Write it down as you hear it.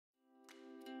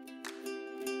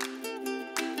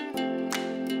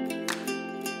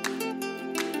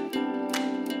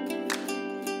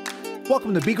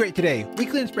Welcome to Be Great Today,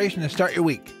 weekly inspiration to start your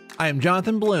week. I am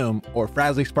Jonathan Bloom, or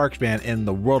Frasley Sparksman in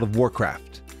the world of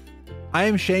Warcraft. I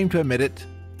am ashamed to admit it,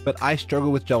 but I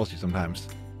struggle with jealousy sometimes.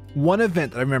 One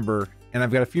event that I remember, and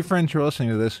I've got a few friends who are listening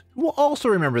to this who will also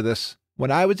remember this,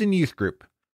 when I was in youth group,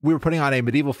 we were putting on a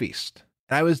medieval feast,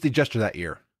 and I was the jester that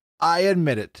year. I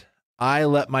admit it, I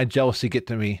let my jealousy get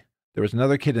to me. There was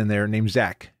another kid in there named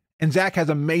Zach, and Zach has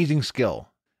amazing skill.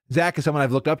 Zach is someone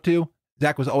I've looked up to.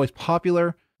 Zach was always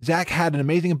popular. Zach had an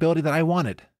amazing ability that I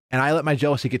wanted, and I let my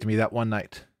jealousy get to me that one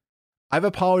night. I've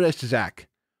apologized to Zach,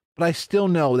 but I still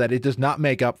know that it does not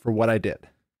make up for what I did.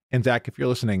 And Zach, if you're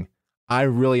listening, I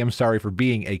really am sorry for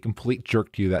being a complete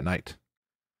jerk to you that night.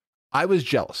 I was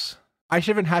jealous. I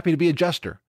should have been happy to be a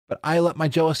jester, but I let my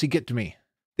jealousy get to me.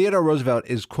 Theodore Roosevelt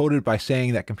is quoted by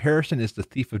saying that comparison is the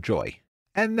thief of joy.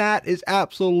 And that is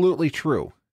absolutely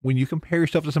true. When you compare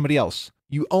yourself to somebody else,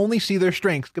 you only see their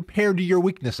strengths compared to your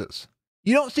weaknesses.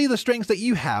 You don't see the strengths that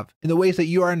you have in the ways that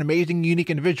you are an amazing,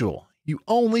 unique individual. You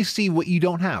only see what you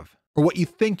don't have, or what you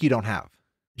think you don't have.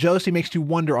 Jealousy makes you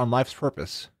wonder on life's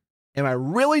purpose. Am I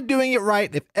really doing it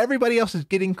right if everybody else is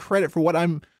getting credit for what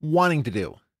I'm wanting to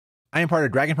do? I am part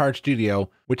of Dragon Powered Studio,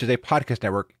 which is a podcast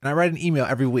network, and I write an email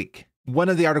every week. One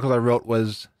of the articles I wrote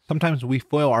was, sometimes we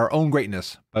foil our own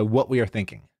greatness by what we are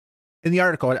thinking. In the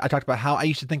article, I talked about how I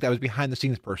used to think that I was a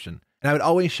behind-the-scenes person, and I would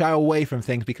always shy away from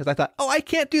things because I thought, I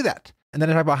can't do that. And then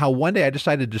I talked about how one day I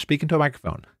decided to speak into a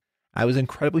microphone. I was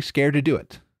incredibly scared to do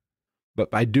it.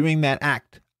 But by doing that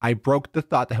act, I broke the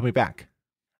thought that held me back.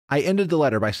 I ended the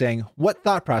letter by saying, what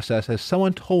thought process has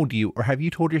someone told you or have you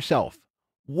told yourself?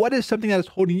 What is something that is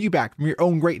holding you back from your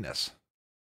own greatness?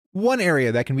 One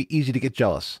area that can be easy to get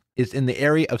jealous is in the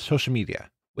area of social media.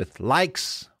 With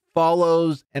likes,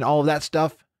 follows, and all of that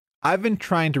stuff, I've been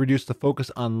trying to reduce the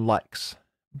focus on likes.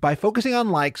 By focusing on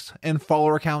likes and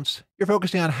follower counts, you're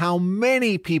focusing on how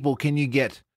many people can you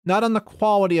get, not on the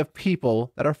quality of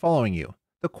people that are following you,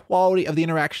 the quality of the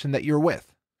interaction that you're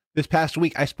with. This past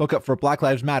week, I spoke up for Black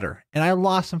Lives Matter, and I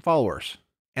lost some followers.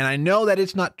 And I know that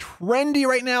it's not trendy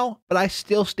right now, but I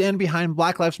still stand behind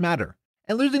Black Lives Matter.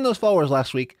 And losing those followers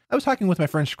last week, I was talking with my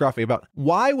friend Scruffy about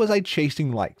why was I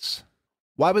chasing likes?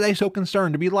 Why was I so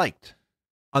concerned to be liked?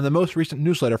 On the most recent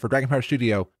newsletter for Dragon Powered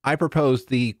Studio, I proposed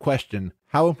the question,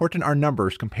 how important are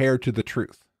numbers compared to the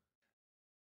truth?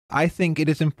 I think it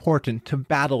is important to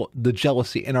battle the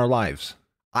jealousy in our lives.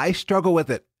 I struggle with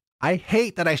it. I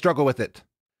hate that I struggle with it.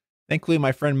 Thankfully,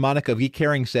 my friend Monica of Geek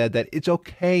Caring said that it's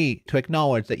okay to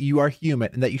acknowledge that you are human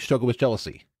and that you struggle with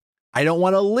jealousy. I don't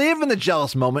want to live in the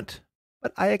jealous moment,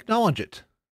 but I acknowledge it.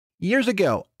 Years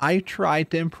ago, I tried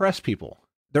to impress people.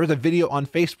 There was a video on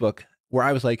Facebook where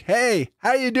I was like, hey,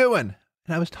 how you doing?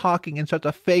 And I was talking in such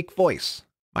a fake voice.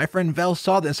 My friend Vel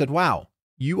saw that and said, wow,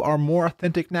 you are more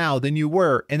authentic now than you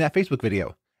were in that Facebook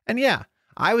video. And yeah,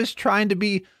 I was trying to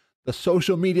be the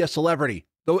social media celebrity,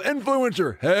 the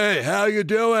influencer. Hey, how you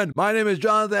doing? My name is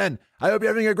Jonathan. I hope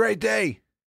you're having a great day.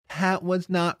 That was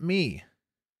not me.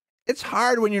 It's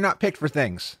hard when you're not picked for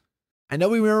things. I know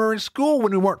we were in school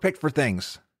when we weren't picked for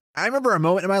things. I remember a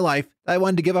moment in my life that I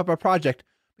wanted to give up a project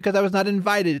because I was not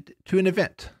invited to an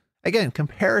event. Again,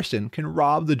 comparison can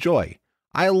rob the joy.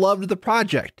 I loved the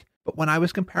project, but when I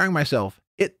was comparing myself,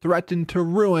 it threatened to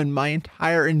ruin my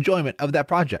entire enjoyment of that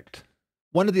project.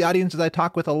 One of the audiences I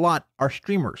talk with a lot are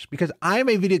streamers, because I'm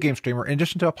a video game streamer in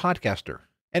addition to a podcaster.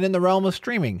 And in the realm of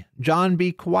streaming, John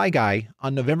B. Kawaii Guy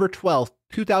on November 12th,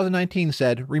 2019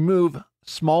 said, remove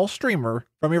small streamer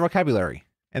from your vocabulary.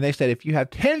 And they said, if you have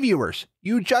 10 viewers,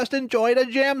 you just enjoyed a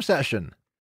jam session.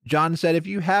 John said, if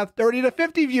you have 30 to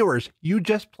 50 viewers, you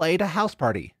just played a house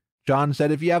party. John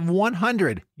said, if you have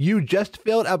 100, you just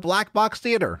filled a black box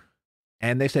theater.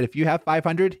 And they said, if you have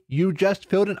 500, you just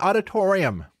filled an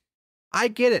auditorium. I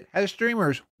get it. As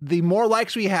streamers, the more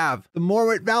likes we have, the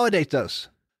more it validates us.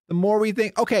 The more we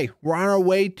think, okay, we're on our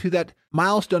way to that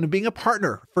milestone of being a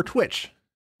partner for Twitch.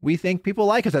 We think people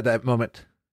like us at that moment.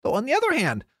 So on the other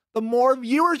hand, the more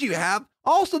viewers you have,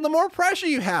 also the more pressure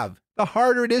you have. The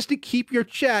harder it is to keep your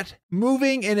chat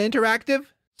moving and interactive.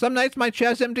 Some nights my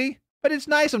chat's empty, but it's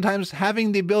nice sometimes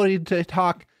having the ability to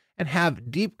talk and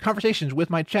have deep conversations with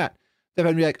my chat. So if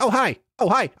I'd be like, oh, hi, oh,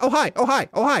 hi, oh, hi, oh, hi,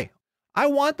 oh, hi. I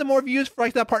want the more views for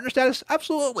like that partner status.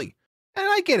 Absolutely. And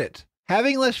I get it.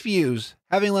 Having less views,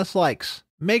 having less likes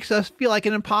makes us feel like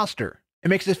an imposter. It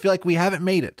makes us feel like we haven't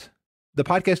made it. The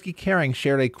podcast Geek Caring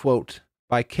shared a quote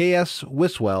by K.S.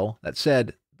 Wiswell that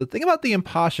said, the thing about the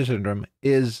imposter syndrome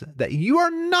is that you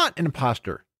are not an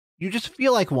imposter. You just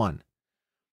feel like one.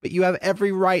 But you have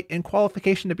every right and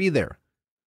qualification to be there.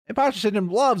 Imposter syndrome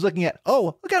loves looking at,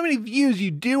 oh, look how many views you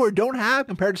do or don't have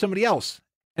compared to somebody else.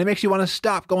 And it makes you want to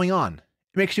stop going on.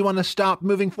 It makes you want to stop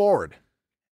moving forward.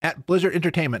 At Blizzard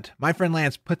Entertainment, my friend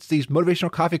Lance puts these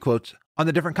motivational coffee quotes on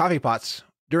the different coffee pots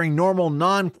during normal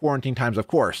non-quarantine times, of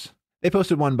course. They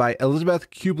posted one by Elizabeth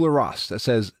Kubler-Ross that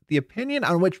says, "The opinion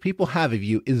on which people have of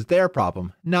you is their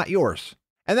problem, not yours."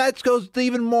 And that goes to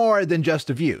even more than just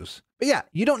the views. But yeah,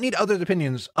 you don't need others'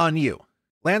 opinions on you.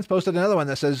 Lance posted another one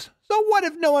that says, "So what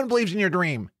if no one believes in your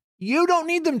dream? You don't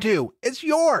need them to. It's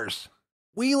yours.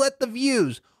 We let the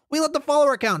views, we let the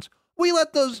follower counts, we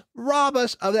let those rob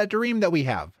us of that dream that we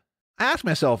have." I ask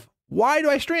myself, why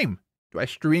do I stream? Do I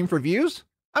stream for views?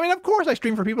 I mean, of course I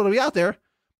stream for people to be out there,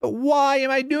 but why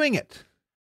am I doing it?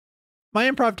 My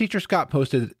improv teacher Scott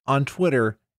posted on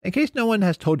Twitter, "In case no one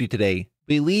has told you today,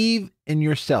 believe in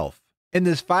yourself." And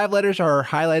these 5 letters are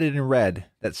highlighted in red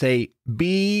that say,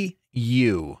 "Be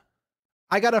you."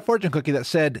 I got a fortune cookie that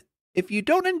said, "If you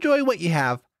don't enjoy what you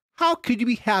have, how could you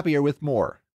be happier with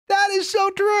more?" That is so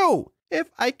true. If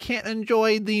I can't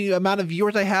enjoy the amount of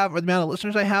viewers I have or the amount of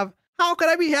listeners I have, how could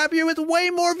I be happier with way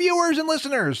more viewers and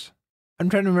listeners? I'm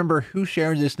trying to remember who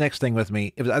shared this next thing with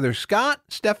me. It was either Scott,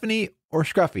 Stephanie, or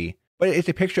Scruffy, but it's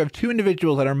a picture of 2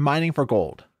 individuals that are mining for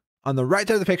gold. On the right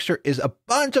side of the picture is a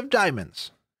bunch of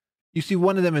diamonds. You see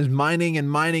one of them is mining and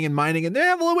mining and mining, and they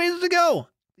have a little ways to go.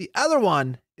 The other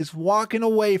one is walking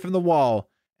away from the wall,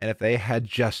 and if they had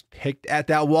just picked at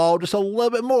that wall just a little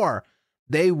bit more,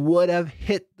 they would have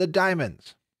hit the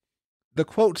diamonds. The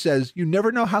quote says, "You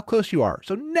never know how close you are,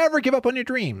 so never give up on your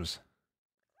dreams."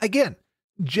 Again,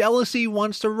 jealousy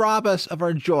wants to rob us of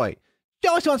our joy.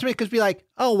 Jealousy wants to make us be like,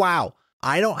 "Oh, wow,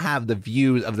 I don't have the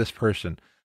views of this person.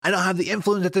 I don't have the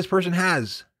influence that this person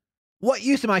has. What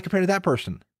use am I compared to that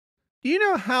person?" Do you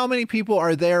know how many people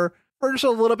are there for just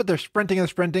a little bit? They're sprinting and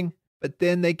sprinting, but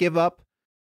then they give up.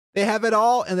 They have it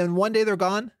all, and then one day they're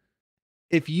gone.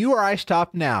 If you or I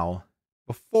stop now,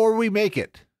 before we make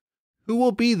it, who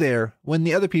will be there when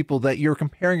the other people that you're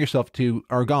comparing yourself to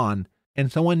are gone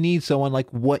and someone needs someone like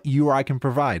what you or I can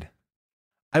provide?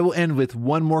 I will end with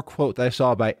one more quote that I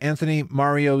saw by Anthony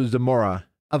Mario Zamora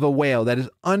of a whale that is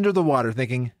under the water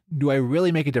thinking, "Do I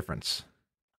really make a difference?"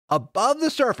 Above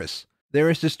the surface, there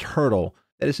is this turtle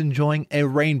that is enjoying a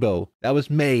rainbow that was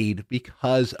made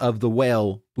because of the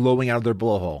whale blowing out of their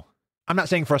blowhole. I'm not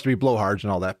saying for us to be blowhards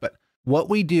and all that, but what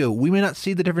we do, we may not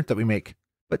see the difference that we make,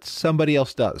 but somebody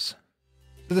else does.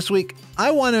 So this week,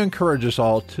 I want to encourage us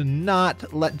all to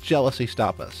not let jealousy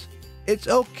stop us. It's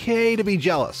okay to be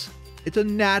jealous. It's a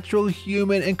natural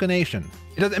human inclination.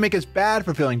 It doesn't make us bad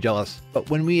for feeling jealous, but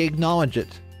when we acknowledge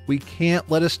it, we can't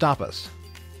let it stop us.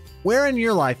 Where in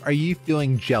your life are you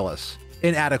feeling jealous,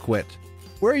 inadequate?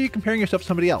 Where are you comparing yourself to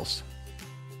somebody else?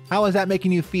 How is that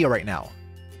making you feel right now?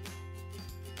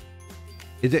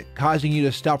 Is it causing you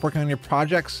to stop working on your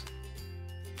projects?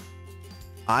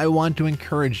 I want to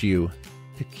encourage you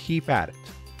to keep at it.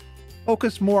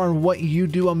 Focus more on what you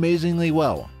do amazingly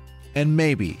well, and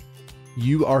maybe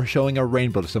you are showing a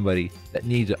rainbow to somebody that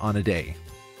needs it on a day.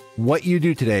 What you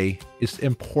do today is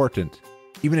important,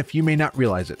 even if you may not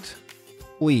realize it.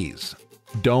 Please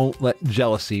don't let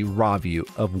jealousy rob you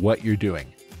of what you're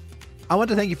doing. I want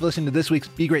to thank you for listening to this week's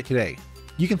Be Great Today.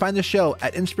 You can find the show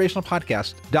at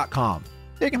inspirationalpodcast.com.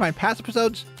 There you can find past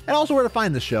episodes and also where to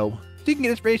find the show, so you can get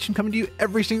inspiration coming to you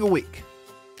every single week.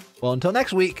 Well, until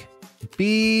next week,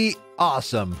 be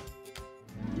awesome.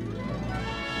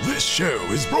 This show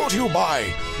is brought to you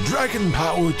by Dragon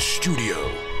Powered Studio.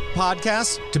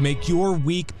 Podcasts to make your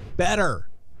week better.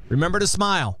 Remember to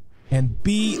smile and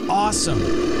be awesome.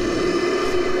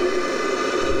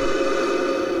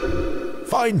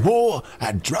 Find more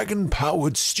at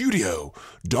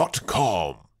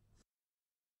dragonpoweredstudio.com.